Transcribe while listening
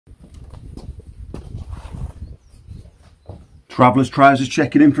Traveller's Trousers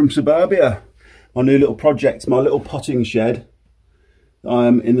checking in from Suburbia. My new little project, my little potting shed.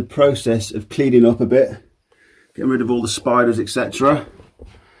 I'm in the process of cleaning up a bit, getting rid of all the spiders, etc.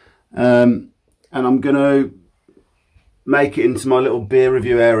 And I'm going to make it into my little beer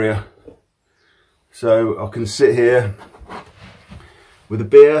review area. So I can sit here with a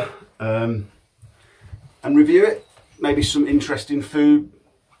beer and review it. Maybe some interesting food,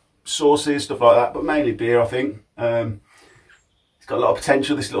 sauces, stuff like that, but mainly beer, I think. It's got a lot of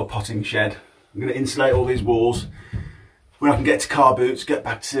potential, this little potting shed. I'm going to insulate all these walls where I can get to car boots, get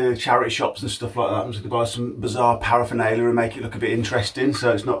back to charity shops and stuff like that. I'm just going to buy some bizarre paraphernalia and make it look a bit interesting,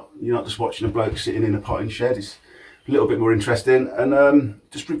 so it's not, you're not just watching a bloke sitting in a potting shed. It's a little bit more interesting, and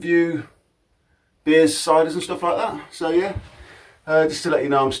just review beers, ciders and stuff like that. So yeah, just to let you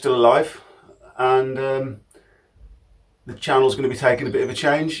know I'm still alive, and the channel's going to be taking a bit of a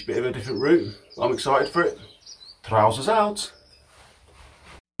change, a bit of a different route. I'm excited for it. Trousers out.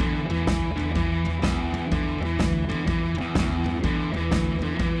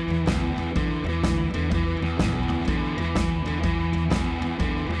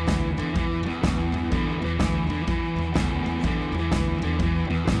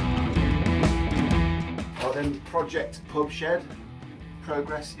 Project pub shed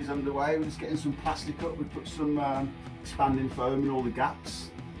progress is underway. We're just getting some plastic up. We've put some expanding foam in all the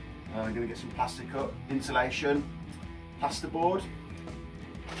gaps. We're going to get some plastic up, insulation, plasterboard.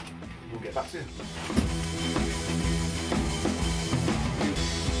 We'll get back to you.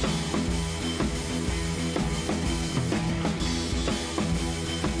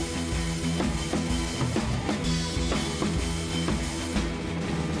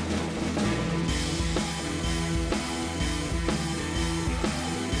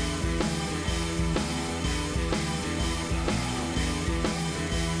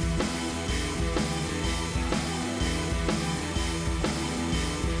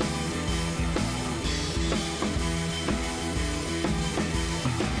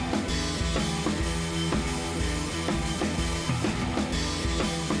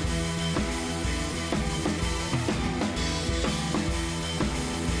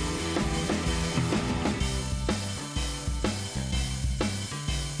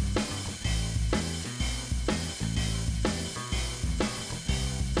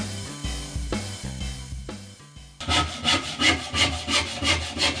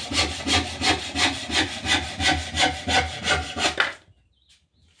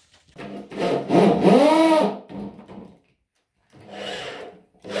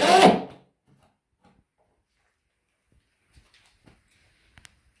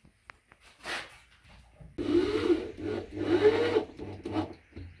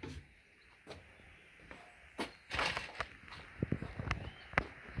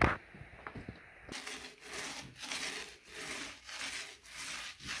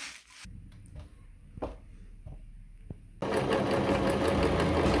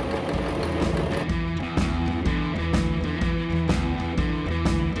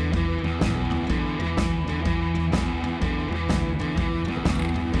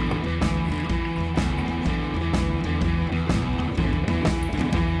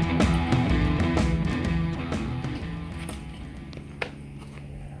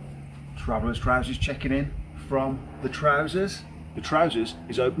 Traveller's Trousers checking in from the Trousers. The Trousers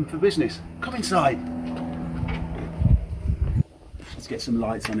is open for business. Come inside. Let's get some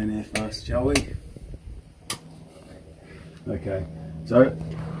lights on in here first, shall we? Okay, so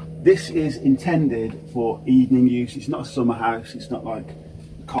this is intended for evening use. It's not a summer house. It's not like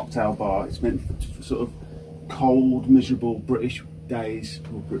a cocktail bar. It's meant for sort of cold, miserable British days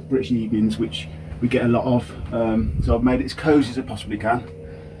or British evenings, which we get a lot of. So I've made it as cosy as I possibly can.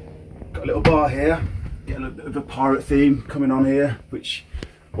 Got a little bar here, get a little bit of a pirate theme coming on here, which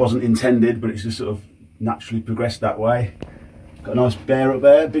wasn't intended, but it's just sort of naturally progressed that way. Got a nice bear up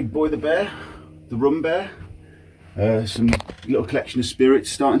there, big boy the bear, the rum bear. Some little collection of spirits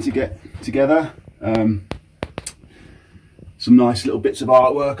starting to get together. Some nice little bits of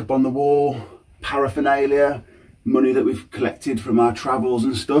artwork up on the wall, paraphernalia, money that we've collected from our travels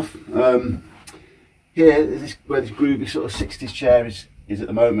and stuff. Here, where this groovy sort of 60s chair is at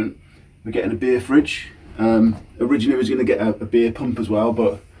the moment. We're getting a beer fridge. Originally I was going to get a beer pump as well,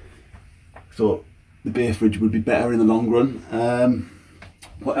 but I thought the beer fridge would be better in the long run.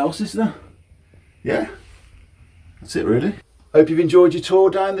 What else is there? Yeah, that's it really. Hope you've enjoyed your tour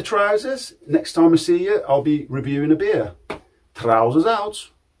down the Trousers. Next time I see you, I'll be reviewing a beer. Trousers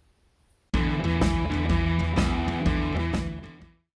out.